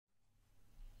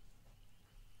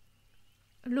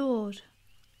Lord,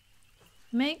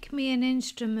 make me an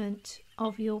instrument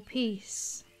of your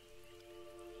peace.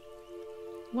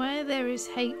 Where there is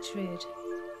hatred,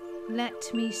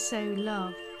 let me sow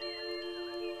love.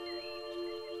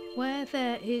 Where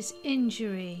there is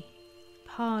injury,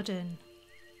 pardon.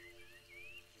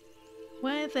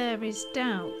 Where there is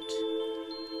doubt,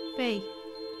 faith.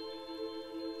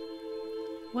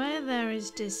 Where there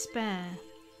is despair,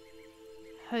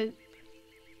 hope.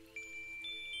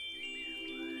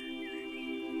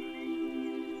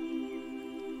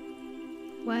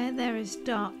 Where there is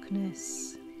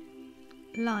darkness,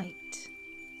 light.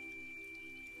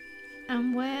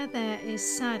 And where there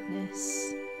is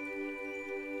sadness,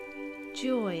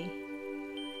 joy.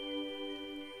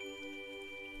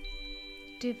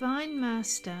 Divine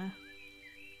Master,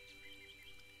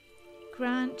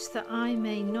 grant that I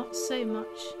may not so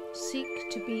much seek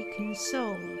to be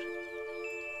consoled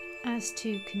as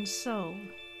to console,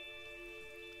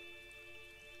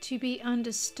 to be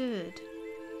understood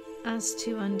as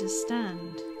to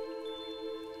understand,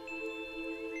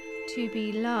 to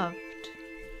be loved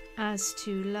as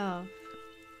to love.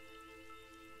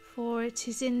 For it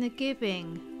is in the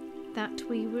giving that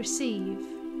we receive.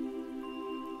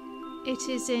 It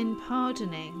is in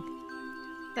pardoning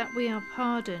that we are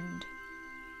pardoned,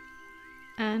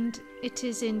 and it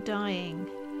is in dying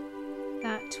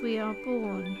that we are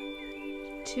born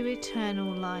to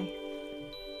eternal life.